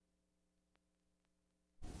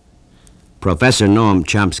Professor Noam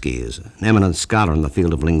Chomsky is an eminent scholar in the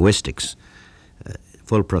field of linguistics,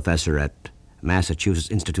 full professor at Massachusetts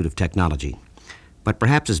Institute of Technology, but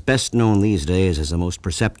perhaps is best known these days as a most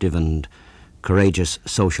perceptive and courageous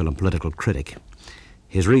social and political critic.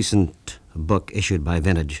 His recent book, issued by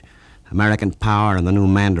Vintage, American Power and the New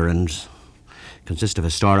Mandarins, consists of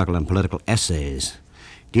historical and political essays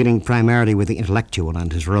dealing primarily with the intellectual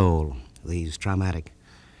and his role these traumatic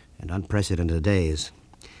and unprecedented days.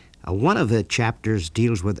 One of the chapters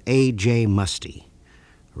deals with A.J. Muste,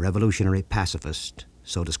 a revolutionary pacifist,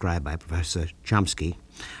 so described by Professor Chomsky.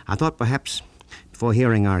 I thought perhaps, before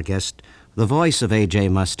hearing our guest, the voice of A.J.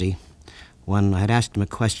 Muste, when I had asked him a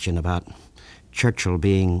question about Churchill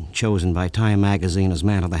being chosen by Time magazine as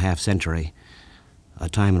man of the half-century, a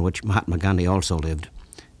time in which Mahatma Gandhi also lived,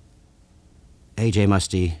 A.J.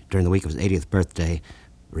 Muste, during the week of his 80th birthday,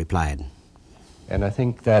 replied. And I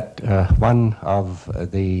think that one of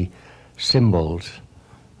the symbols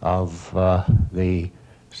of the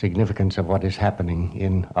significance of what is happening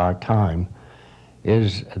in our time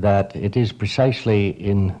is that it is precisely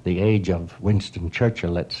in the age of Winston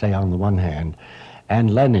Churchill, let's say on the one hand,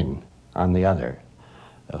 and Lenin on the other,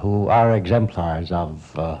 who are exemplars of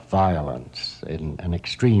violence in an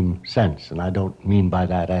extreme sense, and I don't mean by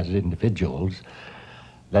that as individuals.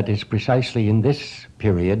 That is precisely in this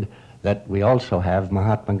period that we also have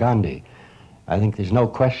Mahatma Gandhi. I think there's no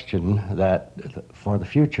question that for the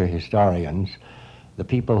future historians, the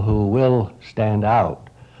people who will stand out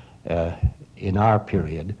in our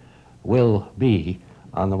period will be,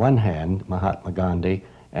 on the one hand, Mahatma Gandhi,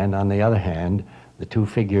 and on the other hand, the two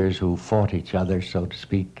figures who fought each other, so to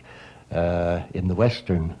speak, in the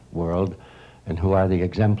Western world, and who are the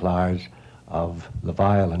exemplars of the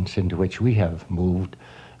violence into which we have moved,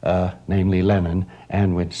 namely Lenin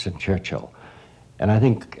and Winston Churchill. And I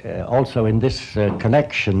think also in this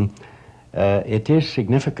connection, it is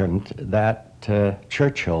significant that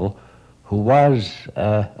Churchill, who was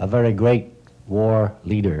a very great war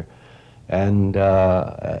leader and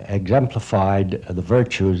exemplified the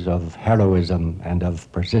virtues of heroism and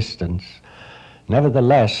of persistence,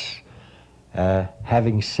 nevertheless,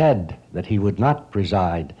 having said that he would not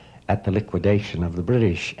preside at the liquidation of the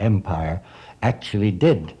British Empire, actually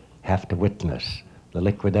did have to witness the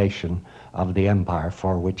liquidation of the empire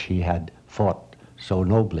for which he had fought so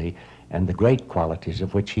nobly and the great qualities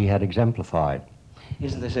of which he had exemplified.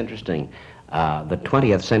 Isn't this interesting? The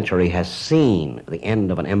 20th century has seen the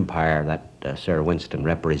end of an empire that Sir Winston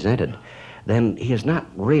represented. Then he is not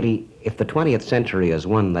really, if the 20th century is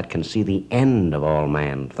one that can see the end of all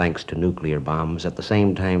man thanks to nuclear bombs, at the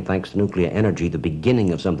same time thanks to nuclear energy, the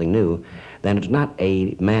beginning of something new, then it's not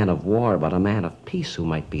a man of war but a man of peace who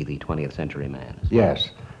might be the 20th century man. Yes,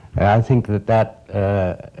 I think that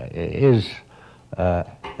is,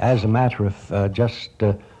 as a matter of just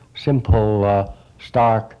simple,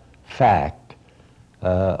 stark fact,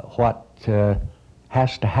 what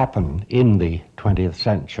has to happen in the 20th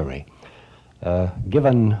century.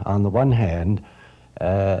 Given, on the one hand,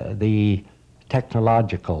 the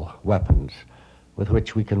technological weapons with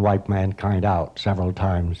which we can wipe mankind out several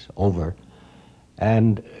times over,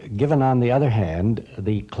 and given, on the other hand,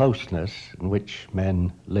 the closeness in which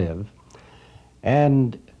men live,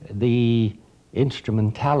 and the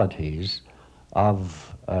instrumentalities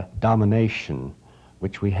of domination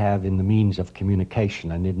which we have in the means of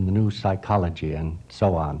communication and in the new psychology and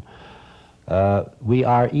so on, we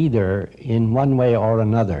are either, in one way or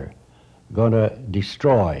another, going to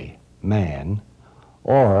destroy man,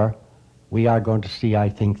 or we are going to see, I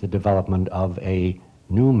think, the development of a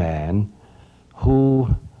new man who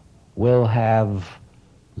will have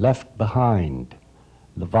left behind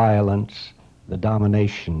the violence, the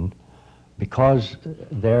domination, because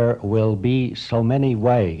there will be so many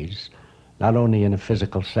ways, not only in a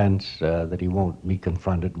physical sense that he won't be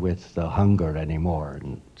confronted with hunger anymore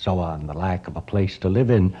and so on, the lack of a place to live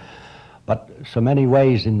in, but so many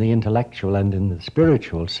ways in the intellectual and in the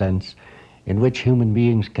spiritual sense in which human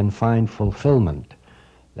beings can find fulfillment,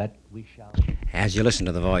 that we shall... As you listen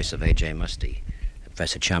to the voice of A.J. Muste,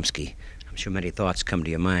 Professor Chomsky, I'm sure many thoughts come to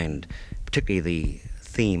your mind, particularly the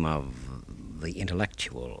theme of the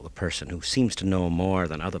intellectual, the person who seems to know more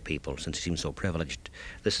than other people since he seems so privileged.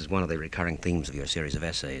 This is one of the recurring themes of your series of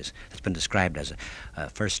essays. It's been described as a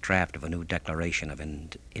first draft of a new declaration of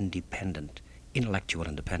independent, intellectual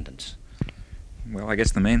independence. Well, I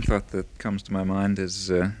guess the main thought that comes to my mind is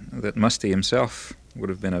that Muste himself would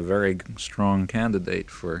have been a very strong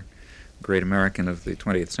candidate for great American of the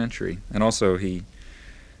 20th century. And also he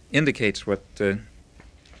indicates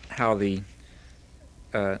how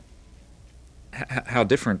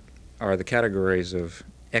different are the categories of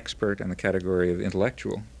expert and the category of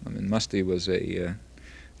intellectual. I mean, Musty was an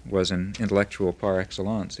intellectual par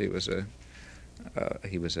excellence. He was a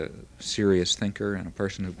serious thinker and a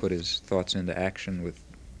person who put his thoughts into action with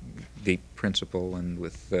deep principle and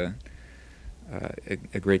with a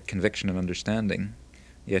great conviction and understanding.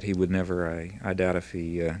 Yet he would never, I doubt if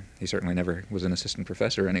he certainly never was an assistant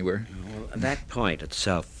professor anywhere. Well, that point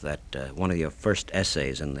itself, that one of your first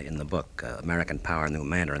essays in the book, American Power in New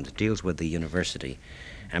Mandarin, that deals with the university,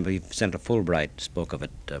 and Senator Fulbright spoke of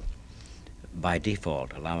it by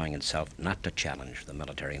default, allowing itself not to challenge the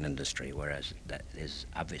military and industry, whereas that is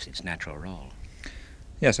obviously its natural role.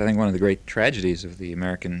 Yes, I think one of the great tragedies of the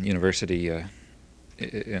American university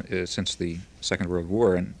since the Second World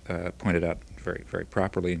War, and pointed out very, very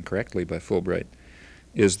properly and correctly by Fulbright,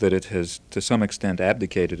 is that it has, to some extent,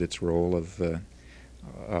 abdicated its role of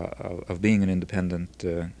being an independent,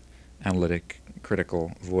 analytic,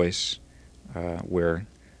 critical voice, where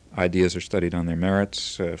ideas are studied on their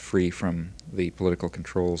merits, free from the political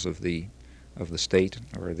controls of the state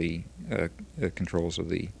or the controls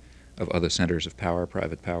of other centers of power,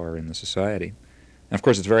 private power in the society. And of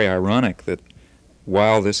course, it's very ironic that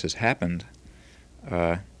while this has happened,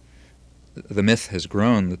 the myth has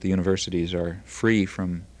grown that the universities are free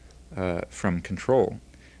from control.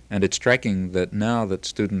 And it's striking that now that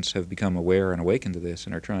students have become aware and awakened to this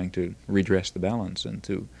and are trying to redress the balance and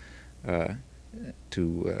to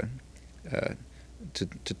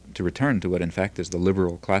return to what in fact is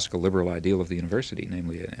the classical liberal ideal of the university,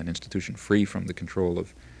 namely an institution free from the control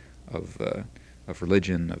of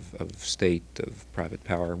religion, of state, of private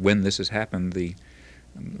power. When this has happened,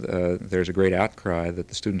 there's a great outcry that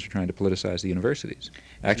the students are trying to politicize the universities.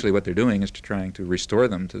 Actually, what they're doing is trying to restore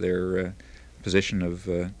them to their position of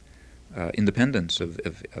independence of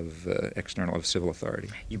civil authority.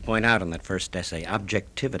 You point out in that first essay,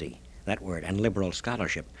 objectivity, that word, and liberal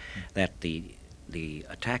scholarship, that the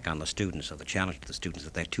attack on the students, or the challenge to the students,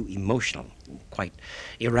 that they're too emotional, quite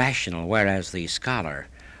irrational, whereas the scholar,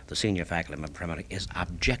 the senior faculty member, is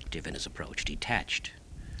objective in his approach, detached.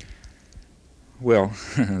 Well,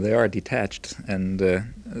 they are detached, and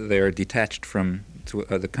they are detached from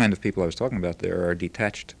the kind of people I was talking about. They are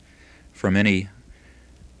detached from any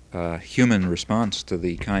human response to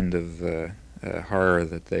the kind of horror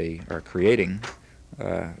that they are creating.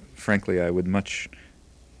 Frankly, I would much,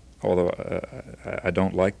 although I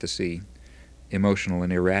don't like to see emotional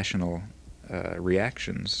and irrational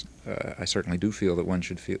reactions, I certainly do feel that one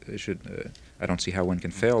should I don't see how one can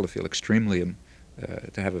fail to feel extremely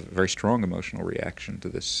to have a very strong emotional reaction to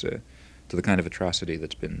this, to the kind of atrocity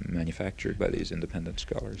that's been manufactured by these independent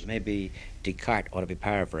scholars. Maybe Descartes ought to be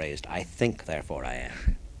paraphrased. I think, therefore I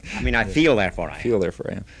am. I mean, I feel, therefore I am. Feel,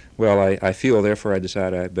 therefore I am. Well, I feel, therefore I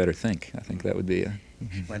decide I better think. I think that would be a...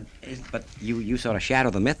 But you sort of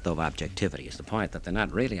shadow the myth of objectivity. Is the point that they're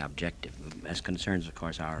not really objective, as concerns, of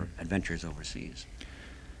course, our adventures overseas.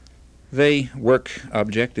 They work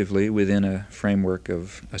objectively within a framework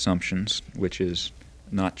of assumptions, which is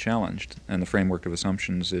not challenged, and the framework of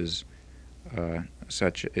assumptions is in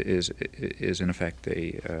effect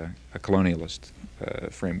a colonialist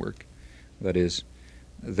framework. That is,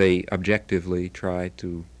 they objectively try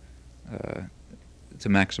to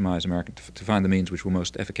maximize to find the means which will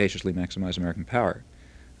most efficaciously maximize American power.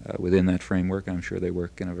 Within that framework, I'm sure they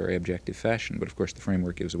work in a very objective fashion, but of course the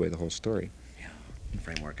framework gives away the whole story.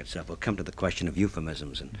 Framework itself. We'll come to the question of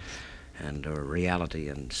euphemisms and reality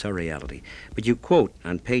and surreality. But you quote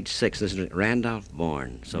on page 6, this is Randolph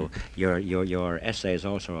Bourne. So your essays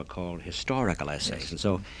also are called historical essays. Yes. And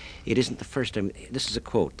so it isn't the first time. This is a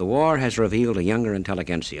quote. The war has revealed a younger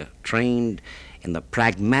intelligentsia trained in the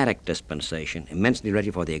pragmatic dispensation, immensely ready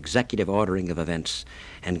for the executive ordering of events,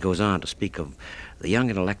 and goes on to speak of the young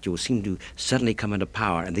intellectuals seem to suddenly come into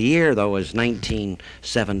power. And the year, though, was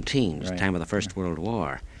 1917, right. The time of the First World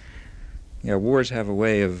War. Yeah, wars have a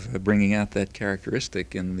way of bringing out that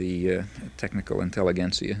characteristic in the technical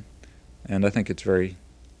intelligentsia. And I think it's very,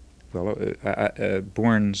 well,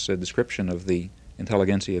 Bourne's description of the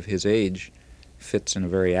intelligentsia of his age fits in a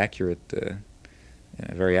very accurate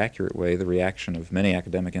way the reaction of many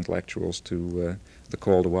academic intellectuals to the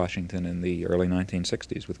call to Washington in the early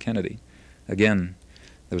 1960s with Kennedy. Again,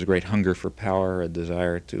 there was a great hunger for power, a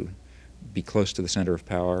desire to be close to the center of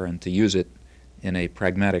power and to use it in a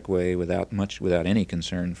pragmatic way without any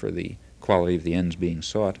concern for the quality of the ends being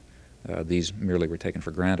sought. These merely were taken for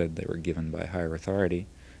granted. They were given by higher authority,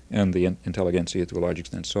 and the intelligentsia to a large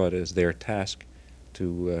extent saw it as their task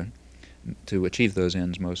to achieve those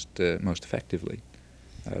ends most effectively.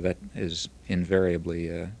 That is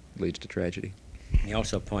invariably leads to tragedy. He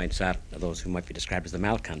also points out those who might be described as the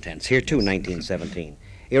malcontents. Here, too, 1917.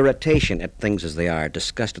 irritation at things as they are,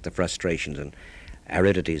 disgust at the frustrations and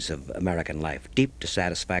aridities of American life, deep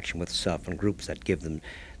dissatisfaction with self and groups that give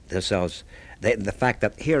themselves the fact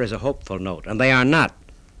that here is a hopeful note, and they are not,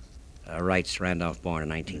 writes Randolph Bourne in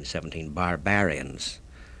 1917, barbarians,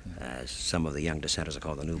 as some of the young dissenters are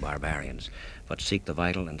called the new barbarians, but seek the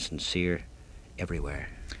vital and sincere everywhere.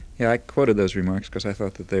 Yeah, I quoted those remarks because I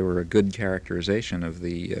thought that they were a good characterization of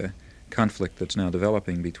the conflict that's now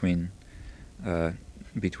developing between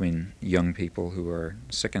young people who are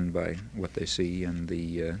sickened by what they see and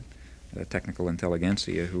the technical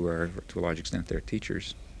intelligentsia who are, to a large extent, their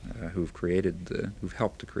teachers, who've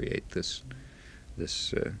helped to create this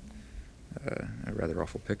rather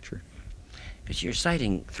awful picture. Because you're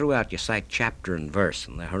citing, throughout you cite chapter and verse,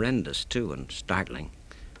 and they're horrendous too and startling,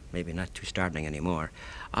 maybe not too startling anymore,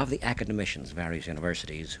 of the academicians of various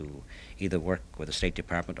universities who either work with the State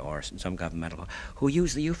Department or some governmental, who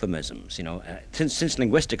use the euphemisms, you know. Since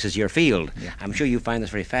linguistics is your field, Yeah. I'm sure you find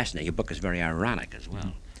this very fascinating. Your book is very ironic as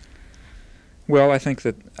well. Well, I think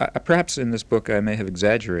that perhaps in this book I may have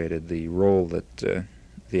exaggerated the role that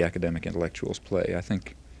the academic intellectuals play. I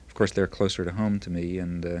think, of course, they're closer to home to me,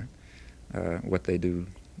 and what they do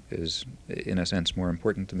is, in a sense, more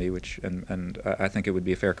important to me. And I think it would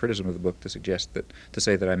be a fair criticism of the book to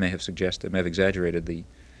say that I may have exaggerated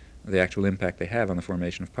the actual impact they have on the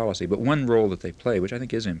formation of policy. But one role that they play, which I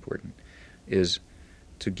think is important, is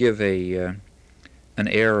to give an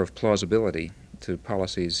air of plausibility to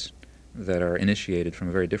policies that are initiated from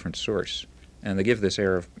a very different source. And they give this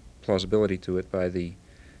air of plausibility to it by the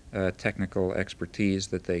technical expertise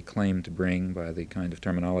that they claim to bring, by the kind of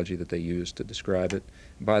terminology that they use to describe it,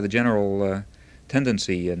 by the general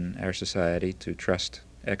tendency in our society to trust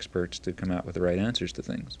experts to come out with the right answers to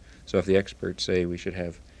things. So if the experts say we should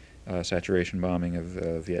have saturation bombing of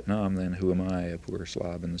Vietnam, then who am I, a poor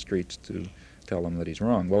slob in the streets, to tell them that he's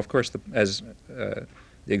wrong? Well, of course, as the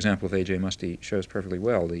example of A.J. Muste shows perfectly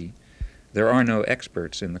well, there are no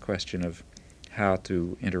experts in the question of how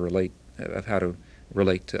to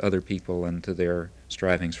relate to other people and to their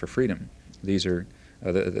strivings for freedom. These are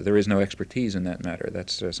there is no expertise in that matter.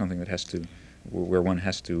 That's something that where one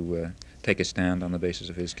has to take a stand on the basis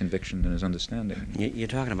of his conviction and his understanding. You're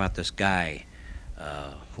talking about this guy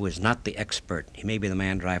who is not the expert. He may be the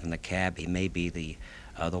man driving the cab. He may be the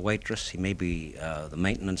waitress. He may be the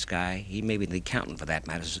maintenance guy. He may be the accountant, for that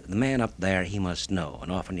matter. The man up there, he must know,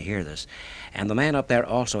 and often you hear this. And the man up there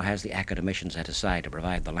also has the academicians at his side to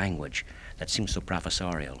provide the language that seems so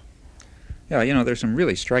professorial. Yeah, there's some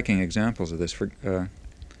really striking examples of this. I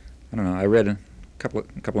don't know, I read a couple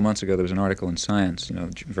of months ago there was an article in Science, a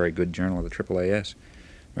very good journal of the AAAS,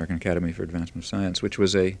 American Academy for Advancement of Science, which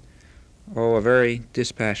was a very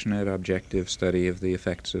dispassionate, objective study of the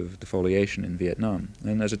effects of defoliation in Vietnam.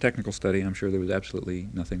 And as a technical study, I'm sure there was absolutely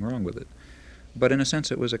nothing wrong with it. But in a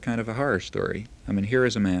sense, it was a kind of a horror story. I mean, here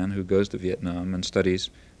is a man who goes to Vietnam and studies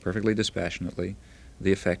perfectly dispassionately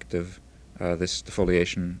the effect of this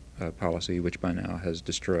defoliation policy, which by now has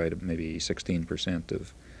destroyed maybe 16%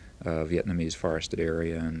 of Vietnamese forested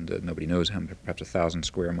area, and nobody knows how, perhaps 1,000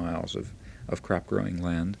 square miles of crop-growing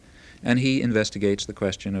land. And he investigates the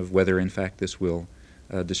question of whether, in fact, this will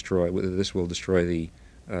destroy this will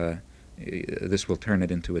turn it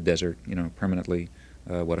into a desert, permanently.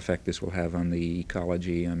 What effect this will have on the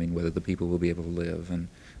ecology. I mean, whether the people will be able to live, and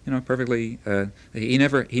perfectly. He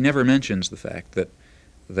never mentions the fact that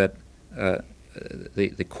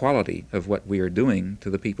the quality of what we are doing to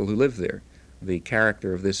the people who live there, the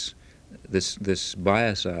character of this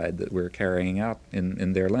biocide that we're carrying out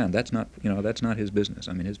in their land. That's not his business.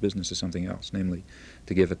 I mean, his business is something else, namely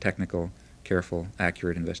to give a technical, careful,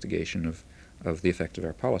 accurate investigation of the effect of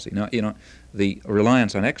our policy. Now, the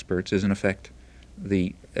reliance on experts is in effect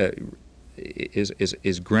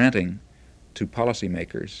is granting to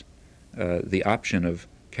policymakers the option of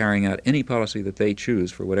carrying out any policy that they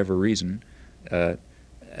choose for whatever reason,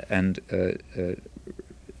 and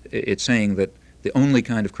it's saying that the only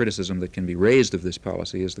kind of criticism that can be raised of this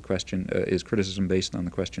policy is criticism based on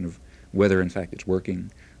the question of whether, in fact, it's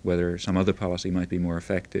working, whether some other policy might be more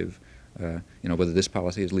effective, whether this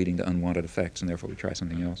policy is leading to unwanted effects, and therefore we try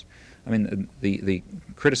something else. I mean, the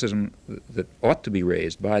criticism that ought to be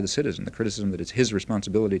raised by the citizen, the criticism that it's his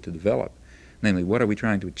responsibility to develop, namely, what are we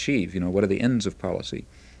trying to achieve? What are the ends of policy?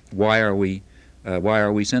 Why are we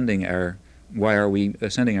sending our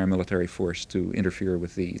military force to interfere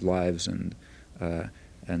with the lives and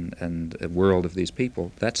world of these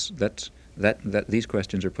people? That these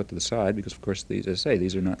questions are put to the side because, of course, as I say,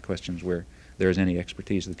 these are not questions where there's any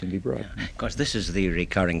expertise that can be brought. Of course, this is the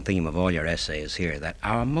recurring theme of all your essays here, that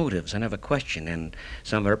our motives, I never question, and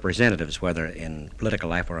some representatives, whether in political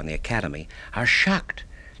life or in the academy, are shocked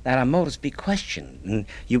that our motives be questioned. And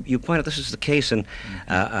you point out this is the case in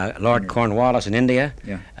Lord Cornwallis in India,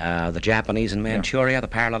 the Japanese in Manchuria. The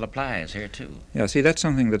parallel applies here, too. Yeah, see, that's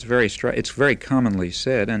something that's it's very commonly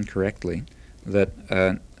said, and correctly, that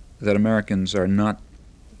Americans are not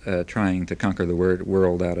trying to conquer the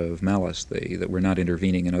world out of malice, that we're not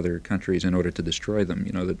intervening in other countries in order to destroy them,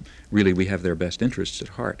 that really we have their best interests at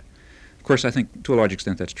heart. Of course, I think to a large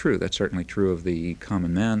extent that's true. That's certainly true of the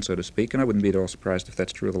common man, so to speak, and I wouldn't be at all surprised if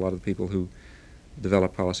that's true of a lot of the people who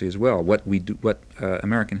develop policy as well. What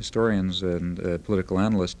American historians and political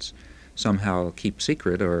analysts somehow keep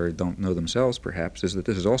secret, or don't know themselves perhaps, is that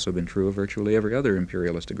this has also been true of virtually every other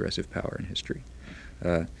imperialist aggressive power in history.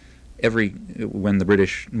 When the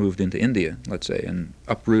British moved into India, let's say, and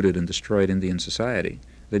uprooted and destroyed Indian society,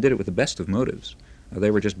 they did it with the best of motives.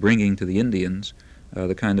 They were just bringing to the Indians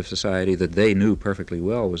the kind of society that they knew perfectly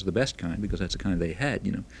well was the best kind, because that's the kind they had.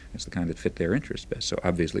 It's the kind that fit their interests best. So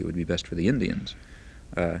obviously it would be best for the Indians.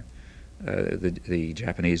 The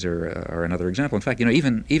Japanese are another example. In fact,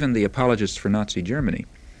 even the apologists for Nazi Germany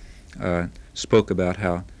spoke about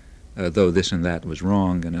how, though this and that was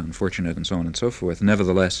wrong and unfortunate and so on and so forth,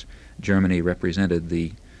 nevertheless Germany represented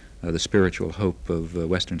the spiritual hope of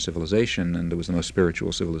Western civilization, and it was the most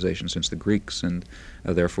spiritual civilization since the Greeks, and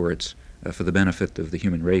therefore it's for the benefit of the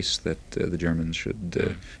human race that the Germans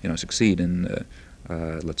should succeed in,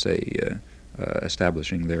 let's say,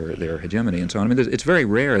 establishing their hegemony and so on. I mean, it's very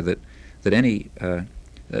rare that any.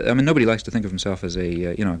 Nobody likes to think of himself as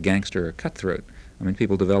a gangster or cutthroat. I mean,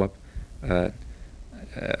 people develop an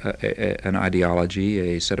ideology,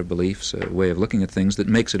 a set of beliefs, a way of looking at things that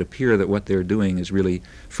makes it appear that what they're doing is really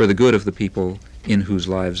for the good of the people in whose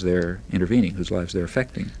lives they're intervening, whose lives they're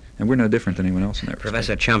affecting. And we're no different than anyone else in that respect.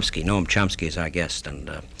 Professor Chomsky, Noam Chomsky is our guest, and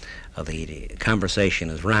the conversation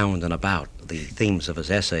is round and about the themes of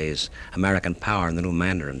his essays, American Power and the New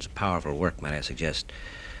Mandarins, powerful work, might I suggest,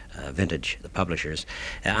 Vintage, the publishers,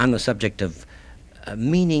 on the subject of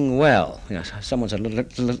meaning well. Someone's a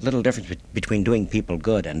little difference between doing people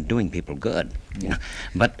good and doing people good.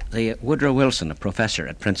 But Woodrow Wilson, a professor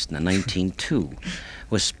at Princeton in 1902,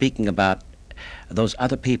 was speaking about those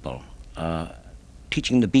other people,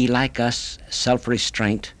 teaching them to be like us,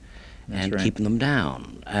 self-restraint, and keeping them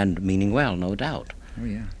down, and meaning well, no doubt. Oh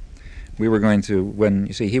yeah, we were going to, when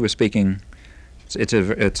you see he was speaking. It's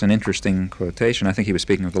an interesting quotation. I think he was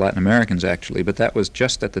speaking of the Latin Americans actually, but that was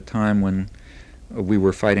just at the time when we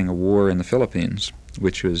were fighting a war in the Philippines,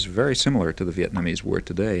 which was very similar to the Vietnamese War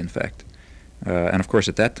today, in fact. And of course,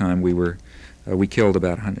 at that time, we killed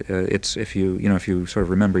about 100. If you sort of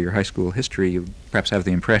remember your high school history, you perhaps have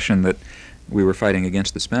the impression that we were fighting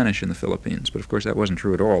against the Spanish in the Philippines. But of course, that wasn't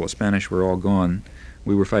true at all. The Spanish were all gone.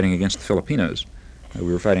 We were fighting against the Filipinos.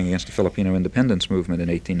 We were fighting against the Filipino independence movement in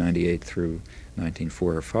 1898 through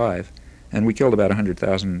 1904 or 5, and we killed about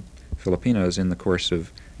 100,000 Filipinos in the course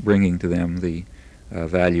of bringing to them the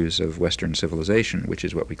values of Western civilization, which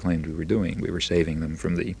is what we claimed we were doing. We were saving them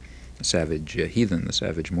from the savage heathen, the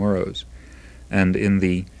savage Moros. And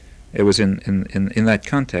it was in that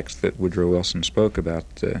context that Woodrow Wilson spoke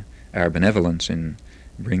about our benevolence in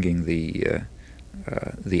bringing the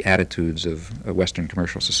attitudes of Western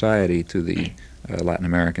commercial society to the Latin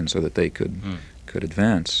Americans so that they could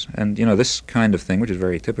advance. And this kind of thing, which is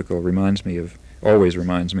very typical, always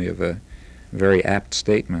reminds me of a very apt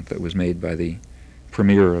statement that was made by the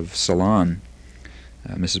Premier of Ceylon,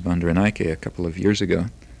 Mrs. Bandaranaike, a couple of years ago.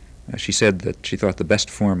 She said that she thought the best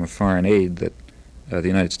form of foreign aid that the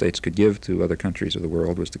United States could give to other countries of the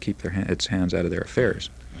world was to keep its hands out of their affairs.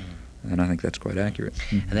 And I think that's quite accurate.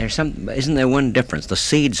 And isn't there one difference? The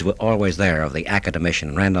seeds were always there of the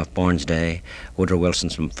academician, Randolph Bourne's day, Woodrow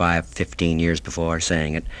Wilson's from 15 years before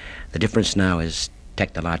saying it. The difference now is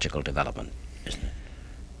technological development, isn't it?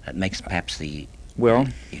 That makes perhaps even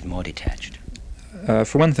more detached.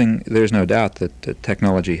 For one thing, there's no doubt that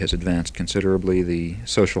technology has advanced considerably. The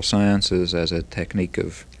social sciences as a technique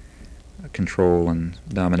of control and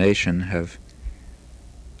domination have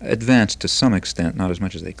advanced to some extent, not as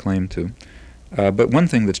much as they claim to. But one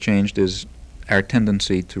thing that's changed is our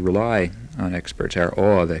tendency to rely on experts, our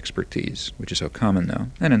awe of expertise, which is so common now,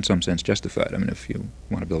 and in some sense justified. I mean, if you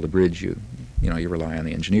want to build a bridge, you rely on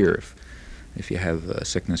the engineer. If you have a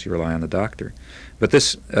sickness, you rely on the doctor. But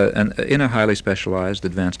this, in a highly specialized,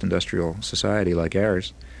 advanced industrial society like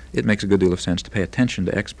ours, it makes a good deal of sense to pay attention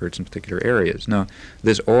to experts in particular areas. Now,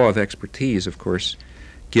 this awe of expertise, of course,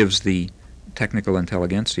 gives the technical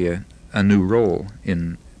intelligentsia a new role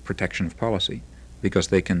in protection of policy, because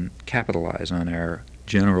they can capitalize on our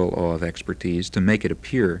general awe of expertise to make it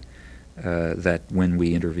appear that when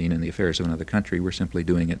we intervene in the affairs of another country, we're simply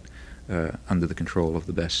doing it under the control of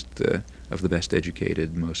the best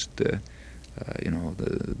educated, most the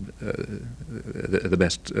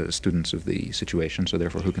best students of the situation. So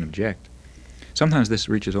therefore, who can object? Sometimes this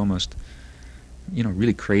reaches almost,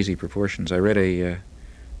 really crazy proportions. I read a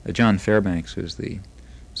John Fairbanks, who's the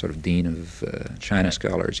sort of dean of China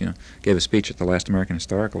scholars, gave a speech at the last American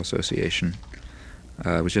Historical Association.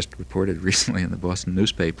 It was just reported recently in the Boston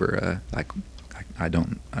newspaper. I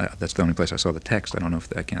don't. That's the only place I saw the text. I don't know if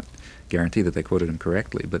I can't guarantee that they quoted him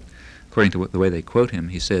correctly, but according to the way they quote him,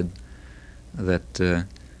 he said that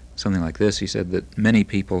something like this. He said that many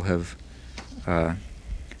people have,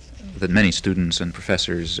 that many students and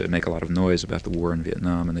professors make a lot of noise about the war in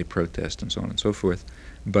Vietnam, and they protest and so on and so forth.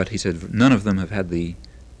 But he said none of them have had the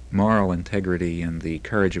moral integrity and the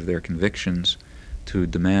courage of their convictions to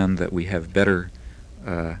demand that we have better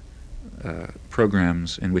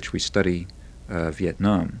programs in which we study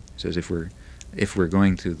Vietnam. He says if we're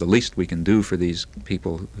going to, the least we can do for these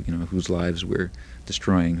people, whose lives we're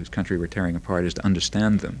destroying, whose country we're tearing apart, is to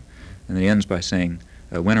understand them. And then he ends by saying,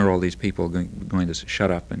 when are all these people going to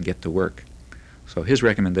shut up and get to work? So his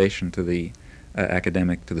recommendation to the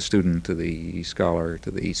academic, to the student, to the scholar, to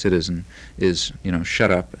the citizen is,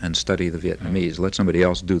 shut up and study the Vietnamese. Let somebody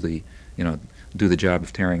else do the job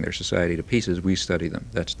of tearing their society to pieces. We study them.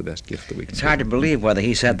 That's the best gift that we can It's give. hard to believe whether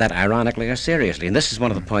he said that ironically or seriously. And this is one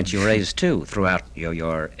of the points you raised, too, throughout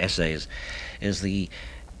your essays, is it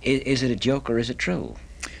a joke or is it true?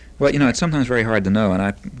 Well, it's sometimes very hard to know, and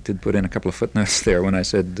I did put in a couple of footnotes there when I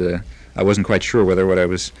said I wasn't quite sure whether what I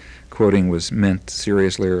was quoting was meant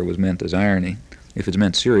seriously or was meant as irony. If it's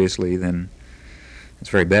meant seriously, then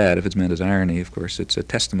it's very bad. If it's meant as irony, of course, it's a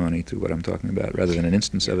testimony to what I'm talking about rather than an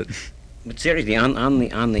instance of it. But seriously,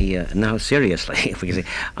 now seriously, if we can say,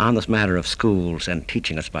 on this matter of schools and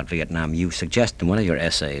teaching us about Vietnam, you suggest in one of your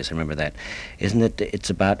essays, remember that, isn't it,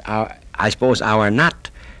 it's about our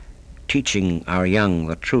not teaching our young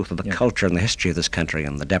the truth of the culture and the history of this country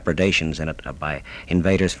and the depredations in it by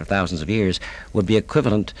invaders for thousands of years would be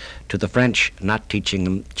equivalent to the French not teaching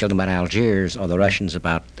them children about Algiers or the Russians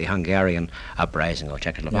about the Hungarian uprising or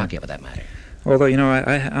Czechoslovakia for that matter. Although,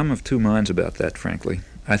 I'm of two minds about that, frankly.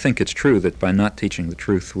 I think it's true that by not teaching the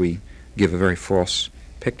truth, we give a very false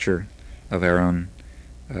picture of our own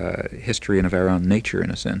history and of our own nature,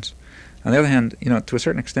 in a sense. On the other hand, to a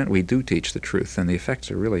certain extent, we do teach the truth, and the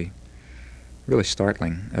effects are really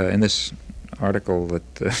startling. In this article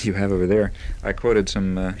that you have over there, I quoted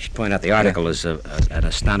some... I should point out the article is an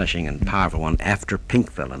astonishing and powerful one after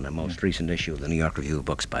Pinkville in the most recent issue of the New York Review of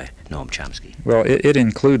Books by Noam Chomsky. Well, it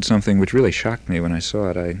includes something which really shocked me when I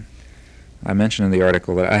saw it. I mentioned in the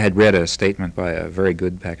article that I had read a statement by a very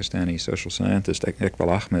good Pakistani social scientist, Iqbal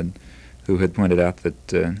Ahmed, who had pointed out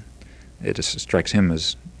that it just strikes him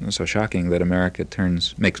as so shocking that America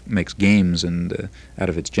makes games and out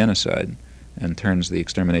of its genocide and turns the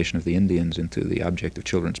extermination of the Indians into the object of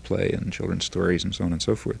children's play and children's stories and so on and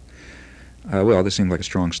so forth. Well, this seemed like a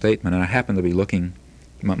strong statement, and I happened to be looking.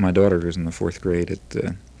 My daughter is in the 4th grade at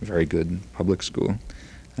a very good public school,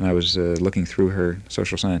 and I was looking through her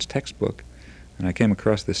social science textbook, and I came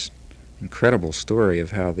across this incredible story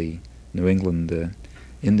of how the New England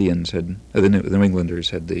Indians the New Englanders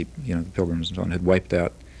had the Pilgrims and so on had wiped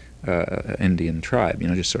out an Indian tribe,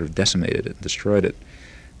 just sort of decimated it, destroyed it.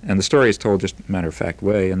 And the story is told just a matter-of-fact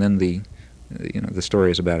way, and then the story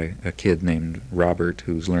is about a kid named Robert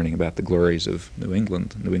who's learning about the glories of New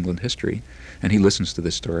England history, and he listens to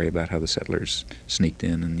this story about how the settlers sneaked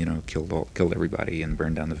in and killed everybody and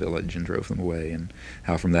burned down the village and drove them away, and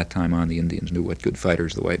how from that time on the Indians knew what good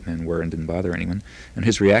fighters the white men were and didn't bother anyone. And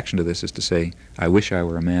his reaction to this is to say, "I wish I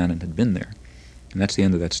were a man and had been there." And that's the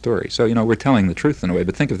end of that story. So we're telling the truth in a way,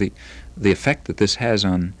 but think of the effect that this has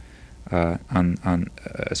on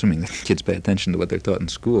assuming that kids pay attention to what they're taught in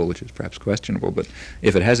school, which is perhaps questionable, but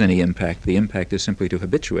if it has any impact, the impact is simply to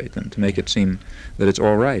habituate them, to make it seem that it's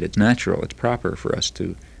all right, it's natural, it's proper for us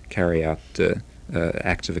to carry out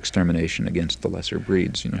acts of extermination against the lesser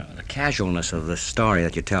breeds. The casualness of the story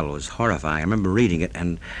that you tell was horrifying. I remember reading it,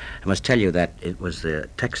 and I must tell you that it was the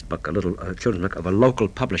textbook, a little children's book of a local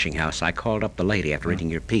publishing house. I called up the lady after reading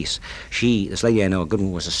your piece. This lady I know, a good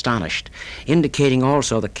one, was astonished, indicating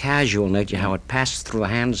also the casual nature, how it passes through the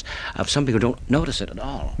hands of some people who don't notice it at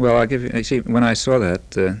all. Well, I'll give you, see, when I saw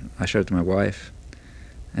that, I showed it to my wife,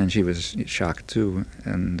 and she was shocked too,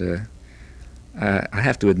 and I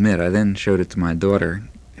have to admit, I then showed it to my daughter,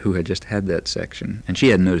 who had just had that section, and she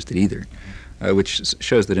hadn't noticed it either, which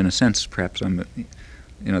shows that in a sense, perhaps I'm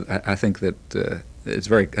I think that it's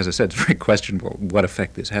very, as I said, it's very questionable what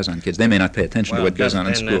effect this has on kids. They may not pay attention to what goes on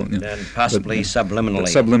in school. And possibly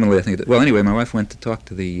subliminally. But subliminally, I think. Well, anyway, my wife went to talk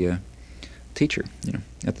to the teacher,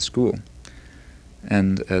 at the school,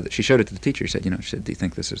 and she showed it to the teacher. She said, "Do you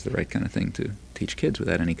think this is the right kind of thing to teach kids?"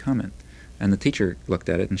 Without any comment. And the teacher looked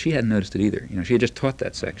at it, and she hadn't noticed it either. She had just taught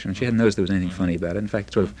that section, and she hadn't noticed there was anything funny about it. In fact,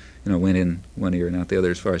 it sort of, went in one ear and out the other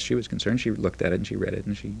as far as she was concerned. She looked at it, and she read it,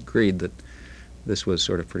 and she agreed that this was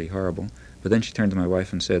sort of pretty horrible. But then she turned to my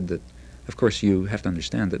wife and said that, of course, you have to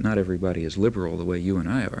understand that not everybody is liberal the way you and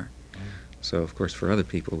I are. So, of course, for other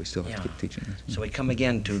people, we still have to keep teaching this. So we come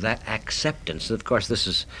again to that acceptance. Of course,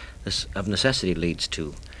 this of necessity leads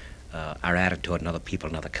to our attitude toward another people,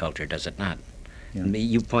 another culture, does it not? Yeah.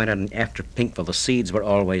 You pointed out after Pinkville, the seeds were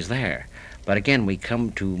always there. But again, we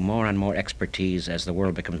come to more and more expertise as the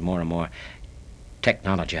world becomes more and more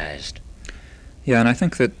technologized. Yeah, and I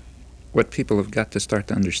think that what people have got to start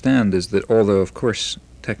to understand is that although, of course,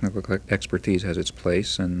 technical expertise has its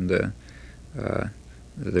place and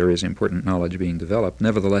there is important knowledge being developed,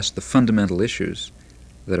 nevertheless, the fundamental issues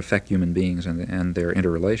that affect human beings and their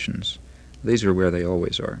interrelations, these are where they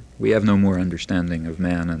always are. We have no more understanding of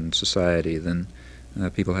man and society than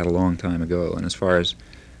people had a long time ago. And as far as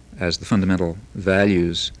the fundamental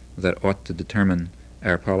values that ought to determine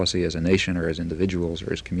our policy as a nation or as individuals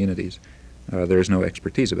or as communities, there is no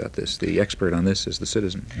expertise about this. The expert on this is the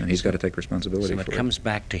citizen, and he's got to take responsibility for it. So it comes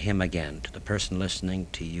back to him again, to the person listening,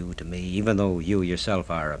 to you, to me, even though you yourself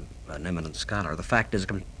are an eminent scholar. The fact is it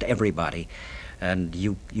comes to everybody, and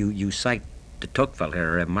you cite de Tocqueville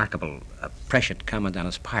here, a remarkable, prescient comment on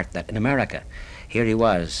his part that in America, here he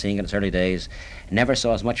was, seeing in his early days, never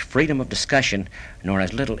saw as much freedom of discussion nor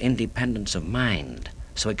as little independence of mind.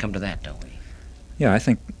 So we come to that, don't we? Yeah, I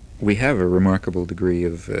think we have a remarkable degree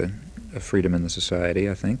of freedom in the society,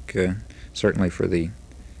 I think. Certainly for the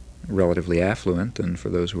relatively affluent and for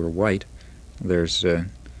those who are white, there's a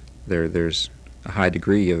high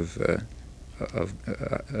degree of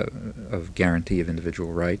guarantee of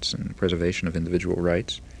individual rights and preservation of individual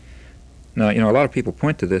rights. Now, a lot of people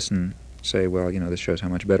point to this and say, well, this shows how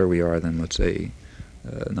much better we are than, let's say,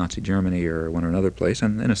 Nazi Germany or one or another place,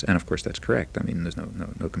 and of course that's correct. I mean, there's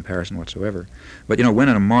no comparison whatsoever. But when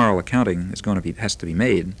a moral accounting has to be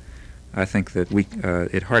made, I think that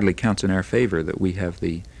it hardly counts in our favor that we have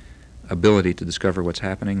the ability to discover what's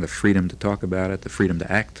happening, the freedom to talk about it, the freedom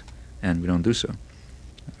to act, and we don't do so.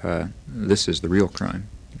 This is the real crime.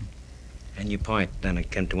 And you point then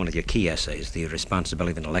again to one of your key essays, The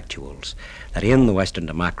Responsibility of Intellectuals, that in the Western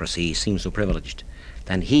democracy he seems so privileged,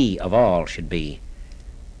 then he of all should be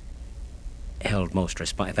held most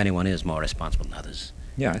responsible, if anyone is more responsible than others.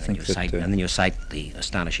 Yeah, I think that... and then you cite the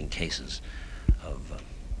astonishing cases of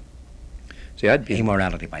I'd be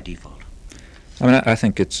immorality by default. I mean, I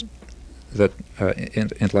think it's that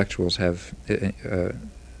intellectuals have...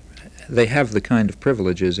 they have the kind of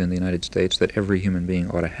privileges in the United States that every human being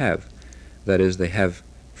ought to have. That is, they have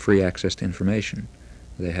free access to information.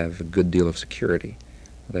 They have a good deal of security.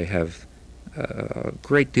 They have a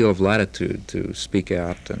great deal of latitude to speak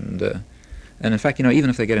out, and in fact, even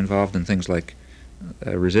if they get involved in things like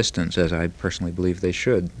resistance, as I personally believe they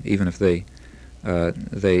should, even if they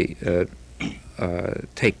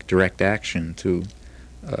take direct action to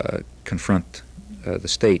confront the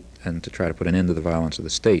state and to try to put an end to the violence of the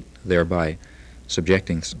state, thereby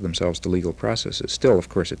subjecting themselves to legal processes. Still, of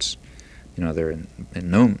course, it's they're in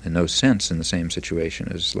no sense in the same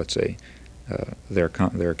situation as, let's say, their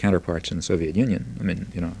counterparts in the Soviet Union. I mean,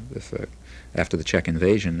 if after the Czech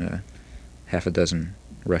invasion, half a dozen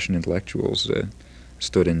Russian intellectuals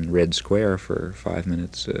stood in Red Square for 5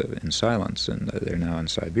 minutes in silence, and they're now in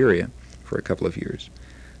Siberia for a couple of years.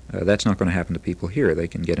 That's not going to happen to people here. They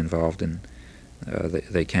can get involved in,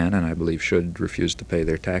 they can, and I believe should, refuse to pay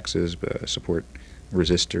their taxes, support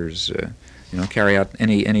resistors, carry out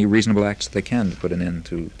any reasonable acts that they can to put an end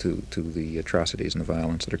to the atrocities and the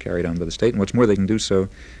violence that are carried on by the state. And what's more, they can do so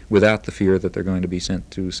without the fear that they're going to be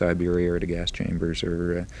sent to Siberia or to gas chambers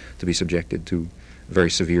or to be subjected to very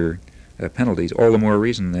severe penalties. All the more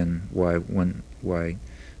reason then why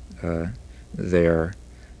they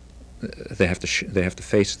have to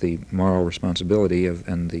face the moral responsibility of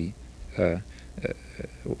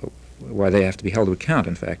why they have to be held to account,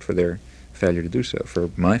 in fact, for their failure to do so, for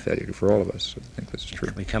my failure, for all of us. I think this is true.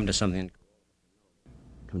 We come to something.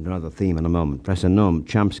 Come to another theme in a moment. Professor Noam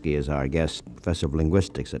Chomsky is our guest, professor of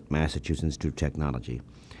linguistics at Massachusetts Institute of Technology.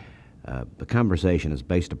 The conversation is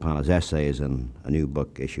based upon his essays in a new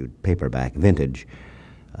book issued paperback, Vintage,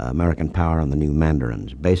 American Power and the New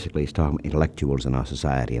Mandarins. Basically, he's talking about intellectuals in our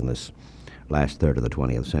society in this last third of the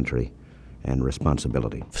 20th century. and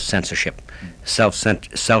responsibility. Censorship,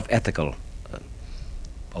 self-ethical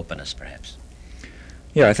openness, perhaps.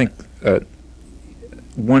 Yeah, I think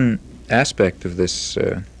one aspect of this,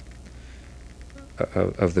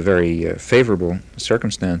 of the very favorable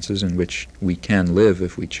circumstances in which we can live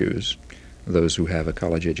if we choose, those who have a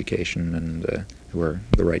college education and who are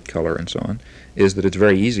the right color and so on, is that it's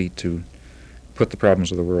very easy to put the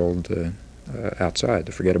problems of the world outside,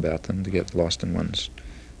 to forget about them, to get lost in one's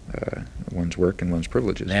work and one's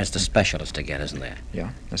privileges. There's the specialist again, isn't there?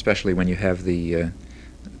 Yeah, especially when you have the,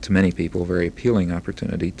 to many people, very appealing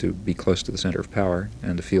opportunity to be close to the center of power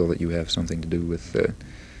and to feel that you have something to do with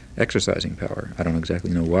exercising power. I don't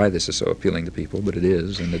exactly know why this is so appealing to people, but it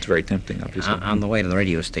is, and it's very tempting, obviously. On the way to the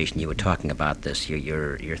radio station, you were talking about this,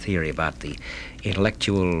 your theory about the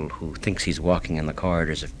intellectual who thinks he's walking in the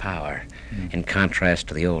corridors of power, in contrast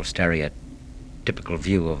to the old stereotypical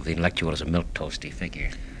view of the intellectual as a milquetoasty figure.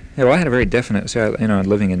 Yeah, well, I had a very definite,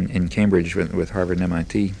 living in Cambridge with Harvard and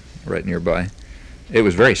MIT right nearby, it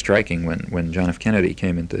was very striking when John F. Kennedy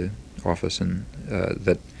came into office and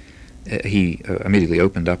that he immediately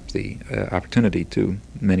opened up the opportunity to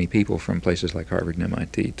many people from places like Harvard and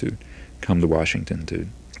MIT to come to Washington to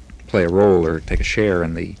play a role or take a share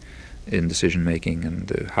in decision making and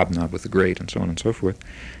hobnob with the great and so on and so forth.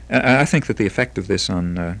 I think that the effect of this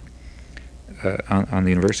on the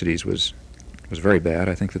universities was very bad.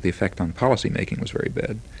 I think that the effect on policy making was very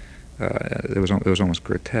bad. It was almost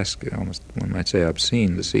grotesque, almost one might say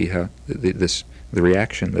obscene, to see how the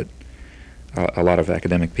reaction that a lot of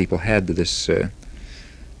academic people had to this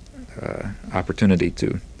opportunity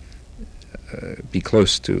to be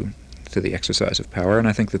close to the exercise of power. And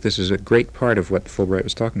I think that this is a great part of what Fulbright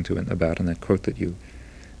was talking about in that quote that you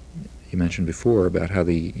mentioned before about how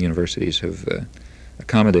the universities have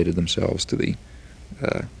accommodated themselves to the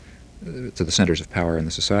centers of power in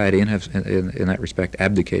the society and have, in that respect,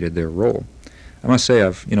 abdicated their role. I must say,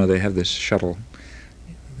 they have this shuttle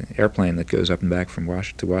airplane that goes up and back from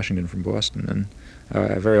to Washington from Boston, and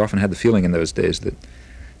I very often had the feeling in those days that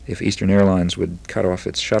if Eastern Airlines would cut off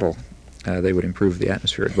its shuttle, they would improve the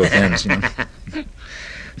atmosphere at both ends.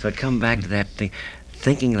 So I'd come back to that thing,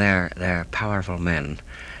 thinking they're powerful men,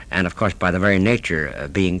 and of course by the very nature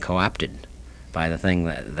being co-opted by the thing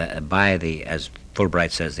as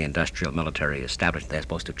Fulbright says, the industrial military establishment they're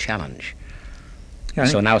supposed to challenge. Yeah,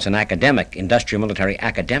 so now it's an industrial military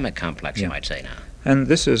academic complex, you might say now. And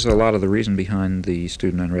this is a lot of the reason behind the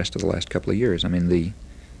student unrest of the last couple of years. I mean, the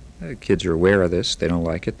kids are aware of this. They don't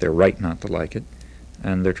like it. They're right not to like it.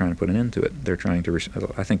 And they're trying to put an end to it. They're trying to,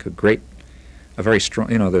 I think, a very strong,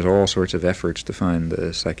 there's all sorts of efforts to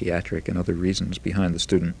find psychiatric and other reasons behind the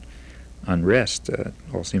student unrest.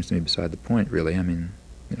 All seems to me beside the point, really. I mean,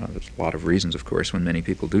 there's a lot of reasons, of course, when many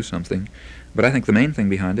people do something. But I think the main thing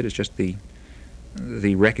behind it is just the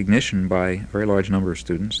recognition by a very large number of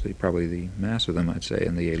students, probably the mass of them, I'd say,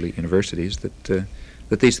 in the elite universities, that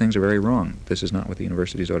these things are very wrong. This is not what the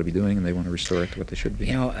universities ought to be doing, and they want to restore it to what they should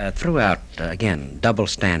be. Throughout, again, double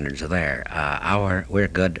standards are there. We're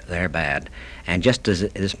good, they're bad. And just as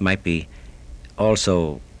this might be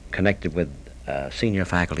also connected with senior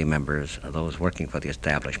faculty members, those working for the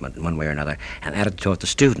establishment in one way or another, and attitude toward the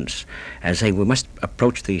students, and say we must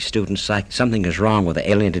approach the students like something is wrong with the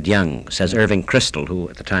alienated young, says Irving Kristol, who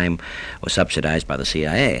at the time was subsidized by the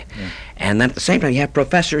CIA. Yeah. And then at the same time you have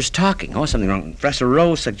professors talking, something wrong. Professor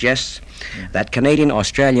Rose suggests that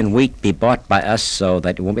Canadian-Australian wheat be bought by us so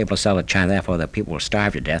that we won't be able to sell it to China, therefore the people will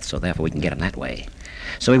starve to death, so therefore we can get them that way.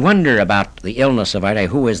 So we wonder about the illness of our day.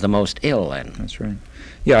 Who is the most ill then? That's right.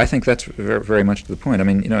 Yeah, I think that's very, very much to the point. I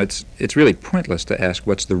mean, it's really pointless to ask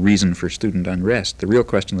what's the reason for student unrest. The real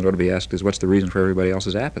question that ought to be asked is what's the reason for everybody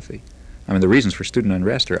else's apathy? I mean, the reasons for student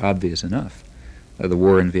unrest are obvious enough. The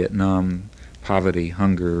war in Vietnam, poverty,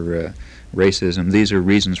 hunger, racism, these are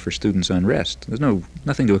reasons for students' unrest. There's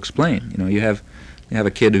nothing to explain. You have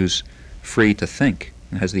a kid who's free to think,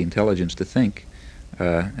 and has the intelligence to think,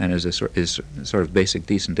 and is sort of basic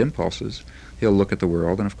decent impulses. He'll look at the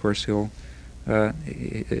world, and of course he'll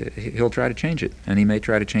try to change it, and he may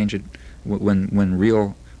try to change it when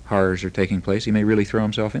real horrors are taking place. He may really throw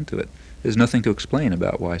himself into it. There's nothing to explain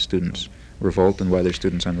about why students revolt and why their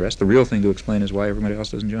students unrest. The real thing to explain is why everybody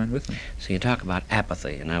else doesn't join with them. So you talk about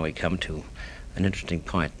apathy, and now we come to an interesting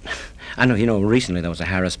point. I know, recently there was a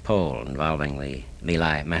Harris poll involving the My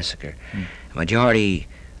Lai massacre. The majority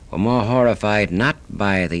were more horrified not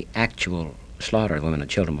by the actual slaughter of women and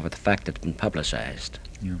children, but by the fact that it's been publicized.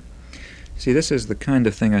 Yeah. See, this is the kind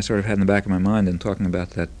of thing I sort of had in the back of my mind in talking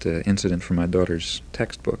about that incident from my daughter's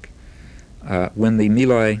textbook. When the My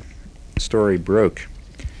Lai story broke,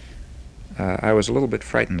 I was a little bit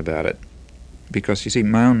frightened about it. because you see,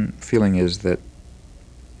 my own feeling is that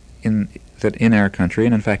in our country,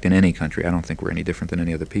 and in fact in any country, I don't think we're any different than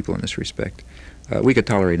any other people in this respect, we could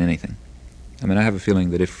tolerate anything. I mean, I have a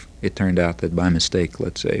feeling that if it turned out that by mistake,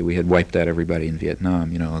 let's say, we had wiped out everybody in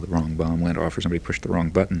Vietnam, the wrong bomb went off or somebody pushed the wrong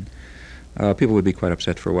button, people would be quite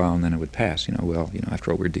upset for a while, and then it would pass.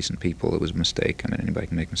 After all, we're decent people. It was a mistake. I mean, anybody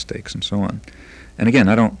can make mistakes and so on. And again,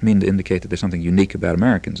 I don't mean to indicate that there's something unique about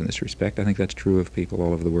Americans in this respect. I think that's true of people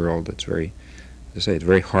all over the world. It's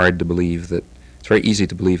very hard to believe that, it's very easy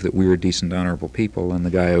to believe that we're decent, honorable people, and the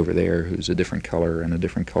guy over there who's a different color and a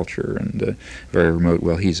different culture and very remote,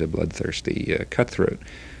 well, he's a bloodthirsty cutthroat.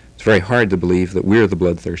 It's very hard to believe that we're the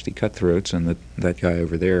bloodthirsty cutthroats and that guy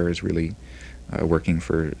over there is really working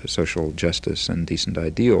for social justice and decent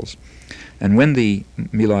ideals. And when the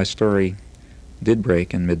My Lai story did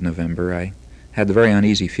break in mid-November, I had the very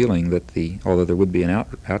uneasy feeling that although there would be an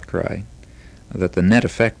outcry, that the net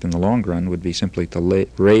effect in the long run would be simply to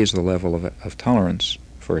raise the level of tolerance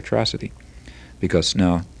for atrocity, because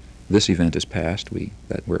now this event is past. We've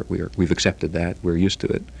accepted that. We're used to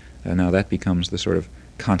it, and now that becomes the sort of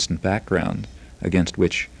constant background against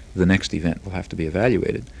which the next event will have to be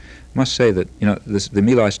evaluated. I must say that the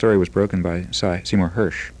My Lai story was broken by Seymour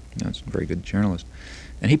Hersh. He's a very good journalist,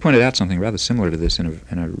 and he pointed out something rather similar to this in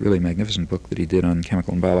a really magnificent book that he did on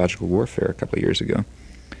chemical and biological warfare a couple of years ago,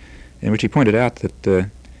 in which he pointed out that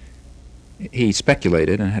he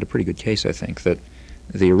speculated, and had a pretty good case, I think, that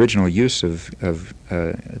the original use of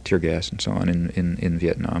tear gas and so on in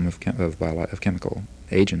Vietnam of chemical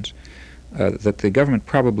agents, that the government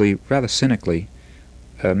probably rather cynically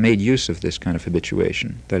made use of this kind of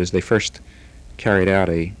habituation. That is, they first carried out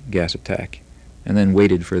a gas attack and then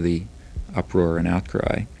waited for the uproar and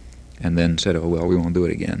outcry and then said, oh, well, we won't do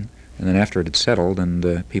it again. And then after it had settled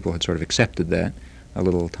and people had sort of accepted that, a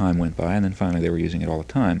little time went by, and then finally they were using it all the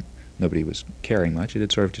time. Nobody was caring much. It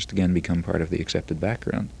had sort of just again become part of the accepted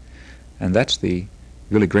background. And that's the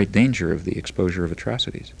really great danger of the exposure of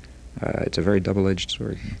atrocities. It's a very double-edged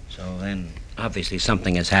sword. So then, obviously,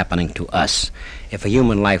 something is happening to us. If a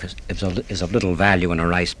human life is of little value in a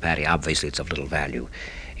rice paddy, obviously it's of little value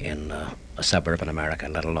in a suburban America,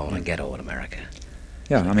 let alone a ghetto in America.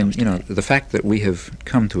 Yeah, I mean, the fact that we have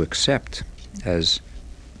come to accept as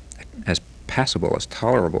passable, as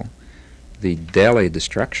tolerable, the daily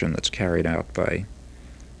destruction that's carried out by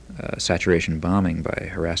saturation bombing, by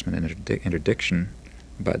harassment and interdiction,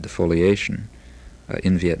 by defoliation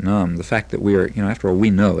in Vietnam, the fact that we are, after all, we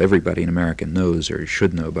know, everybody in America knows or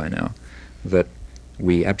should know by now, that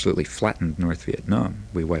we absolutely flattened North Vietnam.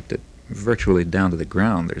 We wiped it virtually down to the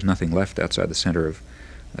ground. There's nothing left outside the center of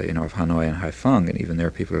Hanoi and Haiphong, and even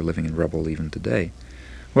there people are living in rubble even today.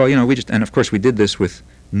 Well, and of course we did this with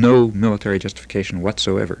no military justification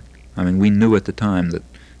whatsoever. I mean, we knew at the time that,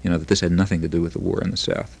 that this had nothing to do with the war in the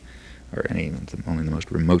South, or only in the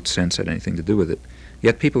most remote sense had anything to do with it.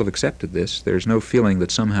 Yet people have accepted this. There's no feeling that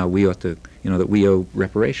somehow we ought to, that we owe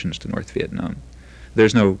reparations to North Vietnam.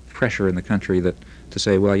 There's no pressure in the country to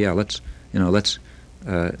say, well, yeah, let's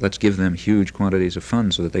give them huge quantities of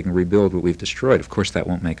funds so that they can rebuild what we've destroyed. Of course, that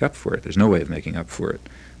won't make up for it. There's no way of making up for it.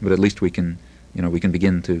 But at least we can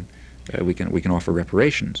begin to, we can offer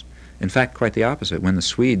reparations. In fact, quite the opposite. When the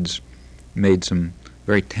Swedes made some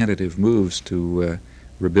very tentative moves to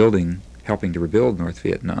helping to rebuild North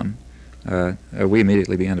Vietnam, we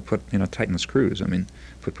immediately began to tighten the screws. I mean,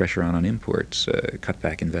 put pressure on imports, cut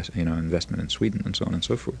back investment in Sweden, and so on and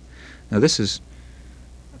so forth. Now, this is,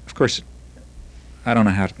 of course, I don't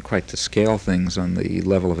know how quite to scale things on the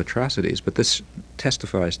level of atrocities, but this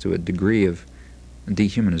testifies to a degree of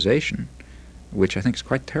dehumanization, which I think is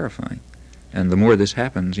quite terrifying. And the more this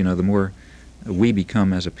happens, the more we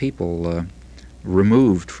become as a people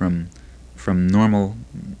removed from normal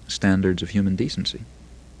standards of human decency.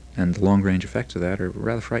 And the long-range effects of that are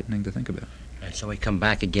rather frightening to think about. And so we come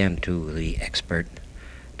back again to the expert,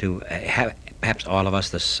 to have perhaps all of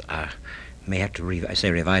us may have to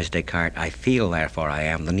revise Descartes. I feel, therefore I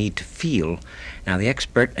am, the need to feel. Now the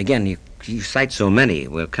expert, again, you cite so many.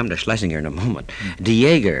 We'll come to Schlesinger in a moment. De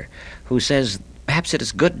Jager, who says perhaps it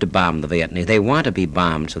is good to bomb the Vietnamese. They want to be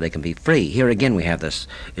bombed so they can be free. Here again we have this.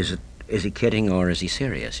 Is he kidding or is he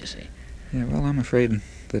serious, you see? Yeah, well, I'm afraid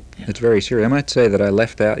that it's very serious. I might say that I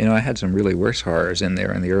left out, I had some really worse horrors in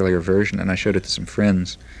there in the earlier version, and I showed it to some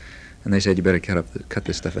friends, and they said, you better cut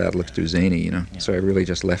this stuff out, it looks too zany, Yeah. So I really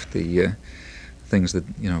just left the things that,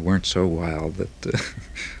 weren't so wild.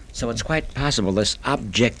 So it's quite possible this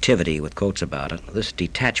objectivity, with quotes about it, this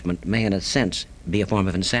detachment may in a sense be a form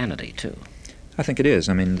of insanity, too. I think it is.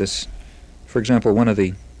 I mean, this, for example, in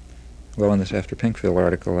this After Pinkville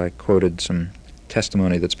article, I quoted some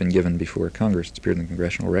testimony that's been given before Congress, it's appeared in the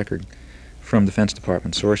congressional record, from Defense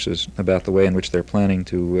Department sources about the way in which they're planning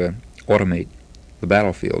to automate the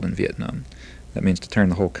battlefield in Vietnam. That means to turn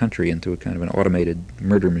the whole country into a kind of an automated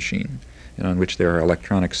murder machine, in which there are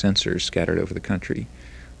electronic sensors scattered over the country,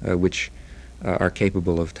 which are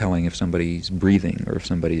capable of telling if somebody's breathing, or if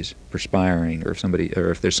somebody's perspiring, or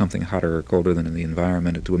if there's something hotter or colder than in the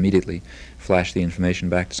environment, and to immediately flash the information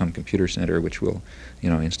back to some computer center, which will,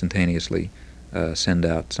 instantaneously send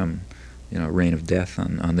out some, rain of death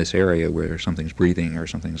on this area where something's breathing or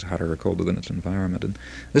something's hotter or colder than its environment. And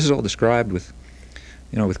this is all described with,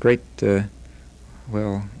 with great,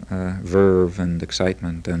 verve and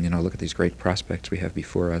excitement, and, look at these great prospects we have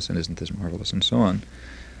before us, and isn't this marvelous, and so on.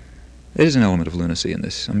 There is an element of lunacy in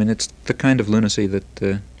this. I mean, it's the kind of lunacy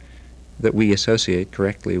that we associate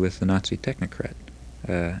correctly with the Nazi technocrat.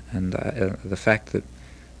 And the fact that,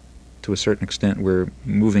 to a certain extent, we're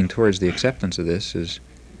moving towards the acceptance of this is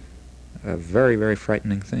a very, very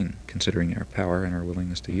frightening thing, considering our power and our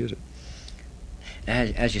willingness to use it.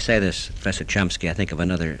 As you say this, Professor Chomsky, I think of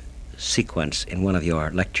another sequence in one of your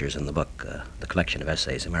lectures in the book, the collection of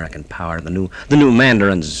essays, American Power. The new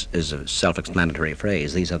Mandarins is a self-explanatory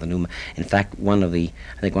phrase. These are the new. In fact, one of the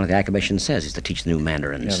acclamations says is to teach the new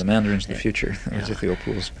Mandarins. Yeah, the Mandarins of the future. That was Ithiel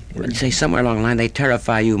Poole's word. You say somewhere along the line they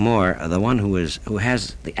terrify you more. The one who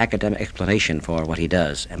has the academic explanation for what he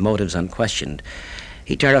does and motives unquestioned.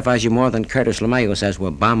 He terrifies you more than Curtis LeMay, who says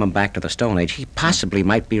we'll bomb him back to the Stone Age. He possibly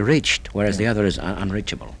might be reached, whereas the other is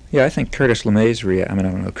unreachable. Yeah, I think Curtis LeMay's I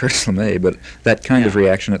don't know Curtis LeMay, but that kind of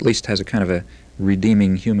reaction at least has a kind of a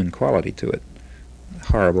redeeming human quality to it.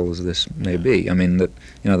 Horrible as this may be. I mean, that,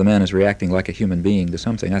 the man is reacting like a human being to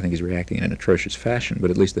something. I think he's reacting in an atrocious fashion,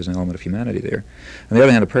 but at least there's an element of humanity there. On the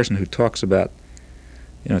other hand, a person who talks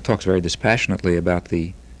very dispassionately about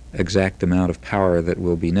the exact amount of power that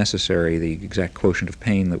will be necessary, the exact quotient of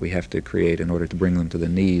pain that we have to create in order to bring them to the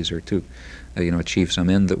knees, or to, achieve some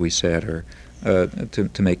end that we set, or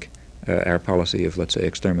to make our policy of, let's say,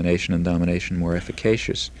 extermination and domination more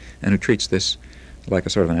efficacious, and who treats this like a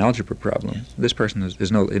sort of an algebra problem. This person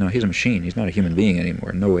is no, he's a machine. He's not a human being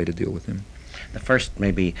anymore. No way to deal with him. The first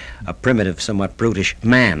may be a primitive, somewhat brutish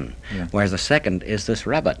man, whereas the second is this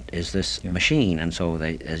rabbit, is this machine, and so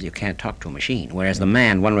you can't talk to a machine. Whereas the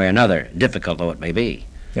man, one way or another, difficult though it may be.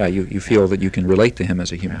 Yeah, you feel that you can relate to him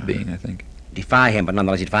as a human being, I think. Defy him, but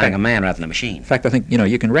nonetheless defying a man rather than a machine. In fact, I think,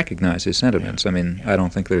 you can recognize his sentiments. I mean, I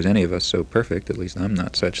don't think there's any of us so perfect, at least I'm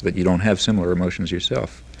not such, that you don't have similar emotions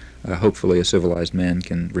yourself. Hopefully a civilized man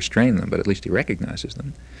can restrain them, but at least he recognizes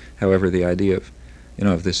them. However, the idea of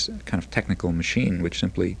this kind of technical machine which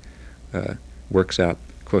simply works out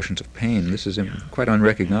quotients of pain, this is quite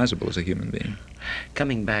unrecognizable as a human being.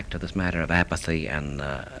 Coming back to this matter of apathy and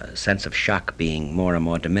sense of shock being more and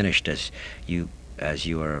more diminished as you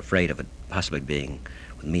are afraid of it possibly being,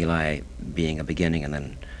 with My Lai being a beginning and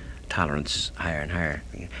then tolerance higher and higher.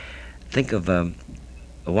 Think of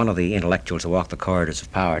one of the intellectuals who walked the corridors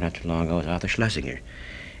of power not too long ago was Arthur Schlesinger.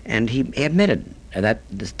 And he admitted that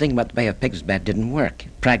this thing about the Bay of Pigs bet didn't work,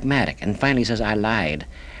 pragmatic. And finally he says, I lied.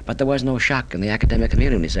 But there was no shock in the academic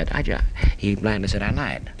community. He said, he blandly said, I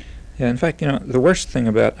lied. Yeah, in fact, the worst thing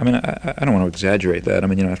about, I don't want to exaggerate that. I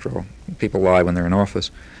mean, after all, people lie when they're in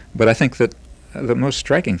office. But I think that the most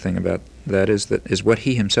striking thing about that is what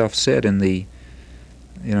he himself said in the,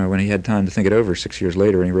 when he had time to think it over 6 years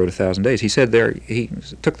later and he wrote 1,000 Days. He said he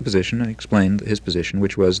took the position and explained his position,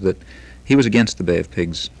 which was that he was against the Bay of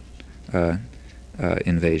Pigs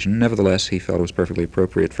invasion. Nevertheless, he felt it was perfectly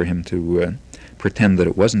appropriate for him to pretend that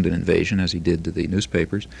it wasn't an invasion, as he did to the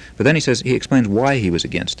newspapers. But then he explains why he was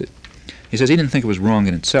against it. He says he didn't think it was wrong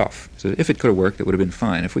in itself. He says if it could have worked, it would have been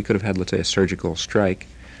fine. If we could have had, let's say, a surgical strike,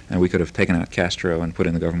 and we could have taken out Castro and put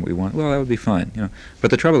in the government we want, well, that would be fine.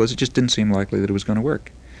 But the trouble is, it just didn't seem likely that it was going to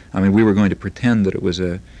work. I mean, we were going to pretend that it was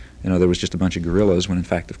there was just a bunch of guerrillas, when in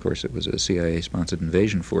fact, of course, it was a CIA-sponsored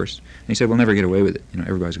invasion force. And he said, we'll never get away with it.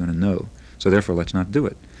 Everybody's going to know. So therefore, let's not do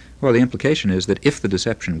it. Well, the implication is that if the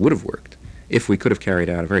deception would have worked, if we could have carried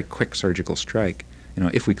out a very quick surgical strike,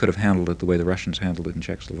 if we could have handled it the way the Russians handled it in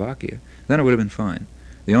Czechoslovakia, then it would have been fine.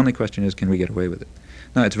 The only question is, can we get away with it?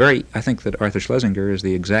 Now, I think that Arthur Schlesinger is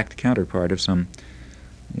the exact counterpart of some,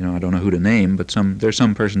 I don't know who to name, but there's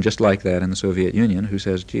some person just like that in the Soviet Union who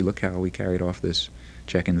says, gee, look how we carried off this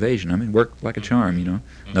Czech invasion. I mean, worked like a charm,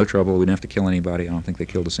 no trouble, we didn't have to kill anybody. I don't think they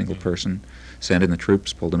killed a single person. Sent in the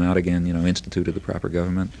troops, pulled them out again, instituted the proper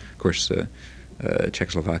government. Of course,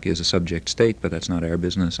 Czechoslovakia is a subject state, but that's not our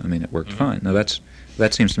business. I mean, it worked fine. Now,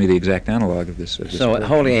 that seems to me the exact analog of this. So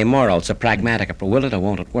wholly amoral, it's a pragmatic approach. Will it or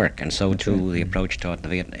won't it work? And so, too, the approach toward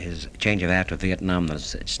his change of after Vietnam,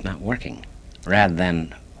 it's not working. rather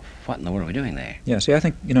than what in the world are we doing there? Yeah, see, I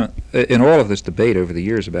think, in all of this debate over the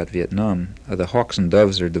years about Vietnam, the hawks and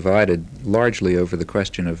doves are divided largely over the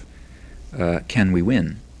question of can we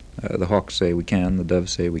win? The hawks say we can, the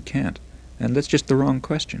doves say we can't. And that's just the wrong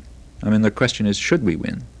question. I mean, the question is, should we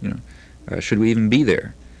win? Should we even be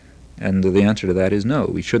there? And the answer to that is no,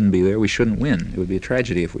 we shouldn't be there, we shouldn't win. It would be a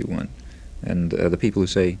tragedy if we won. And the people who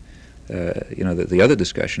say, the other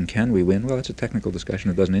discussion, can we win? Well, it's a technical discussion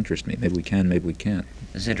that doesn't interest me. Maybe we can, maybe we can't.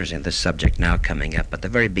 It's interesting, this subject now coming up. At the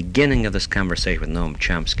very beginning of this conversation with Noam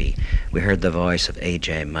Chomsky, we heard the voice of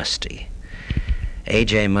A.J. Muste.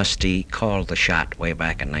 A.J. Muste called the shot way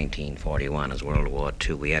back in 1941 as World War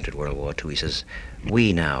II. We entered World War II. He says,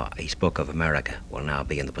 we now, he spoke of America, will now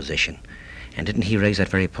be in the position. And didn't he raise that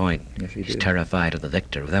very point? Yes, he He's did. terrified of the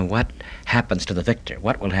victor. Then what happens to the victor?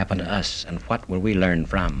 What will happen to us? And what will we learn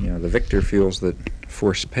from? The victor feels that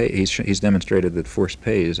force pays. He's demonstrated that force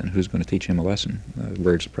pays, and who's going to teach him a lesson?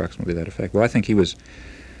 Words approximately to that effect. Well, I think he was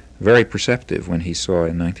very perceptive when he saw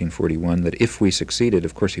in 1941 that if we succeeded,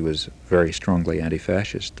 of course he was very strongly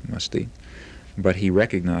anti-fascist, Muste, but he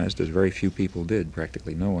recognized, as very few people did,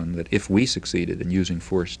 practically no one, that if we succeeded in using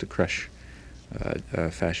force to crush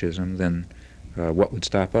fascism, then what would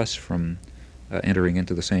stop us from entering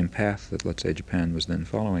into the same path that, let's say, Japan was then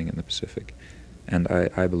following in the Pacific? And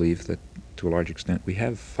I believe that, to a large extent, we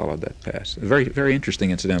have followed that path. Very, very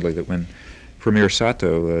interesting, incidentally, that when Premier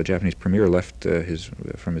Sato, Japanese premier, left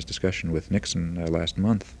from his discussion with Nixon last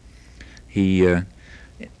month, he,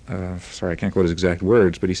 sorry, I can't quote his exact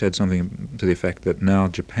words, but he said something to the effect that now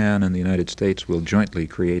Japan and the United States will jointly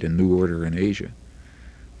create a new order in Asia.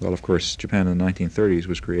 Well, of course, Japan in the 1930s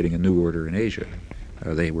was creating a new order in Asia.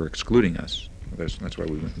 They were excluding us. That's why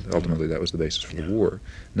ultimately that was the basis for the war.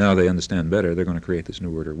 Now they understand better. They're going to create this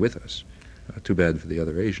new order with us. Too bad for the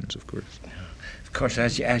other Asians, of course. Of course,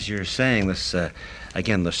 as you're saying this,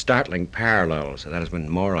 again, the startling parallels, that has been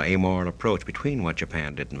more amoral approach between what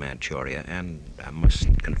Japan did in Manchuria, and I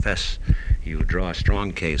must confess, you draw a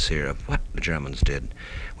strong case here of what the Germans did.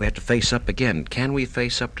 We have to face up again. Can we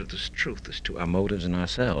face up to this truth, as to our motives and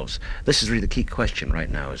ourselves? This is really the key question right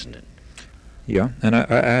now, isn't it? Yeah, and I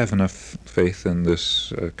have enough faith in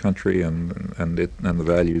this country and the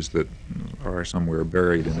values that are somewhere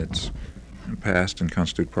buried in its past and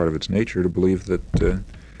constitute part of its nature to believe that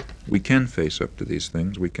we can face up to these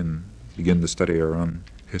things. We can begin to study our own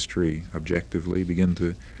history objectively, begin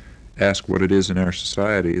to ask what it is in our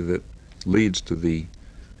society that leads to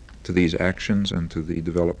these actions and to the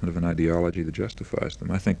development of an ideology that justifies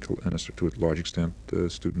them. I think, to a large extent,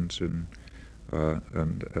 students and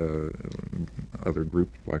other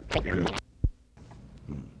groups like.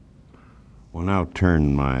 We'll now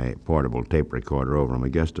turn my portable tape recorder over. My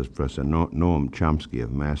guest is Professor Noam Chomsky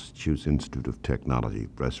of Massachusetts Institute of Technology,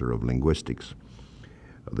 Professor of Linguistics.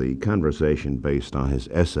 The conversation based on his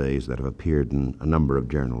essays that have appeared in a number of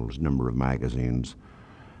journals, a number of magazines,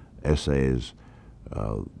 essays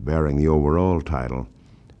bearing the overall title,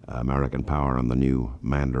 American Power and the New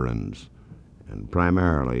Mandarins. And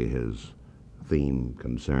primarily his theme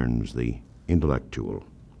concerns the intellectual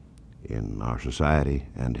in our society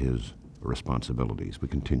and his responsibilities. We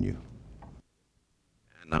continue.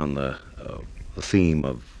 And on the theme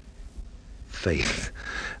of faith,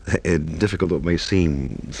 difficult it may seem,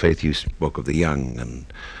 faith, you spoke of the young and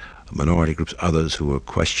minority groups, others who are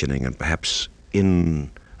questioning, and perhaps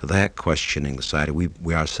in that questioning the society,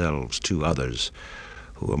 we ourselves, too, others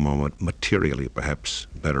who are more materially perhaps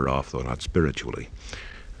better off, though not spiritually,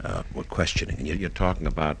 were questioning. And you're talking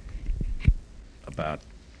about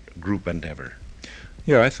group endeavor.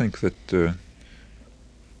 Yeah, I think that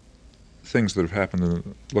things that have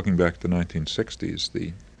happened, looking back to the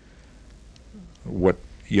 1960s, what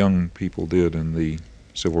young people did in the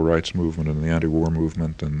civil rights movement and the anti-war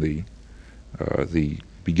movement and the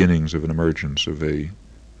beginnings of an emergence of a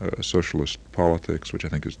socialist politics, which I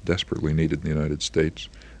think is desperately needed in the United States.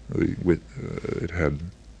 It had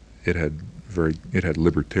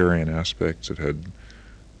libertarian aspects. It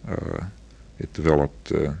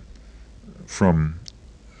developed from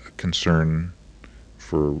concern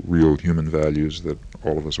for real human values that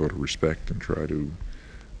all of us ought to respect and try to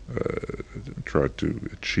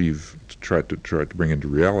achieve, try to bring into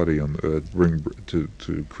reality,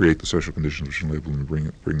 to create the social conditions which enable them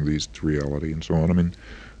to bring these to reality, and so on. I mean,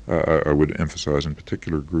 I would emphasize in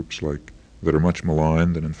particular groups that are much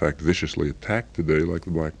maligned and in fact viciously attacked today, like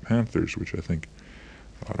the Black Panthers, which I think,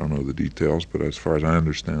 I don't know the details, but as far as I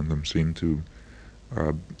understand them, seem to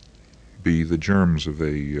be the germs of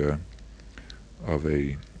a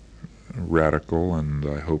radical and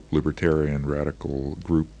I hope libertarian radical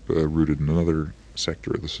group rooted in another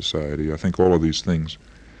sector of the society. I think all of these things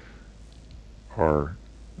are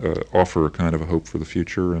offer a kind of a hope for the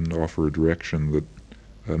future and offer a direction that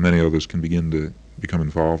many others can begin to become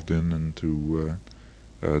involved in, and to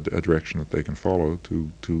a direction that they can follow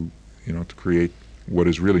to create what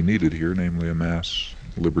is really needed here, namely a mass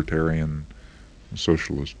libertarian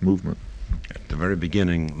socialist movement. At the very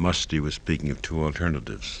beginning, Musty was speaking of two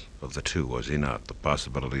alternatives. Of the two, was he not? The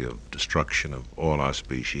possibility of destruction of all our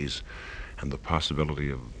species and the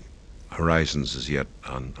possibility of horizons as yet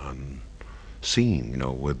unseen,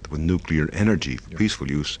 with nuclear energy for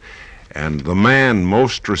peaceful use. And the man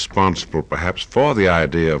most responsible, perhaps, for the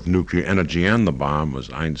idea of nuclear energy and the bomb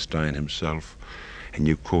was Einstein himself. And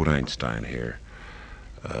you quote Einstein here.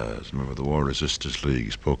 As a member of the War Resisters League,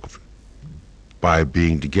 he spoke of by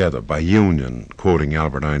being together, by union, quoting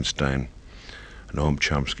Albert Einstein. Noam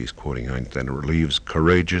Chomsky is quoting Einstein. It relieves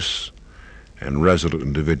courageous and resolute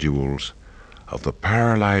individuals of the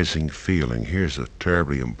paralyzing feeling. Here's a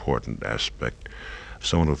terribly important aspect of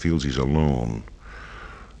someone who feels he's alone.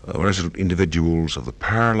 Resolute individuals of the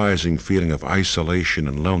paralyzing feeling of isolation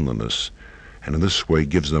and loneliness, and in this way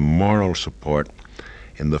gives them moral support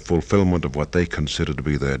in the fulfillment of what they consider to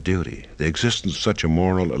be their duty. The existence of such a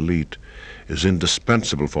moral elite is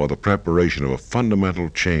indispensable for the preparation of a fundamental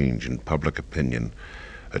change in public opinion,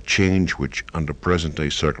 a change which, under present-day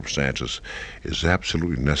circumstances, is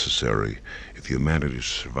absolutely necessary if humanity is to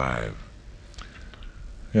survive.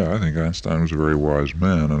 Yeah, I think Einstein was a very wise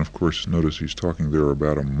man, and of course, notice he's talking there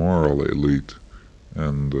about a moral elite,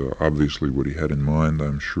 and obviously what he had in mind,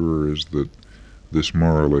 I'm sure, is that this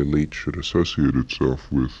moral elite should associate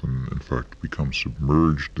itself with, and in fact become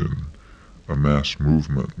submerged in, a mass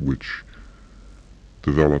movement which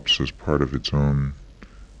develops as part of its own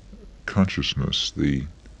consciousness the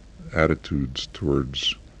attitudes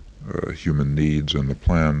towards human needs and the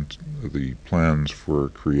plans for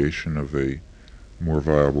creation of a more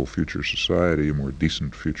viable future society, a more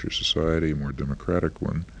decent future society, a more democratic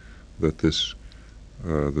one, that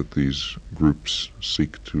these groups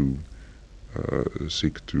seek to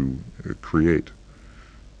create.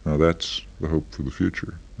 Now that's the hope for the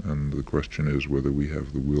future, and the question is whether we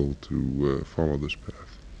have the will to follow this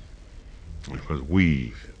path. Because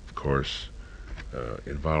we, of course,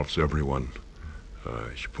 involves everyone.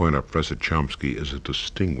 As you point out, Professor Chomsky is a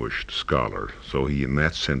distinguished scholar, so in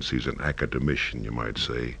that sense he's an academician, you might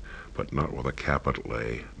say, but not with a capital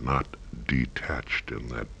A, not detached in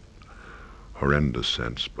that horrendous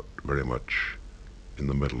sense, but very much in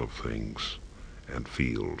the middle of things and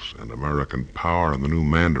feels. And American Power and the New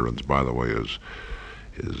Mandarins, by the way, has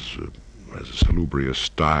a salubrious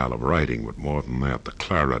style of writing, but more than that, the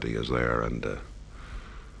clarity is there, and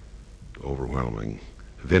overwhelming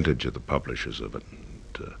vintage of the publishers of it.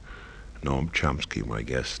 And, Noam Chomsky, my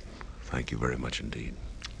guest, thank you very much indeed.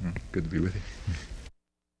 Good to be with you.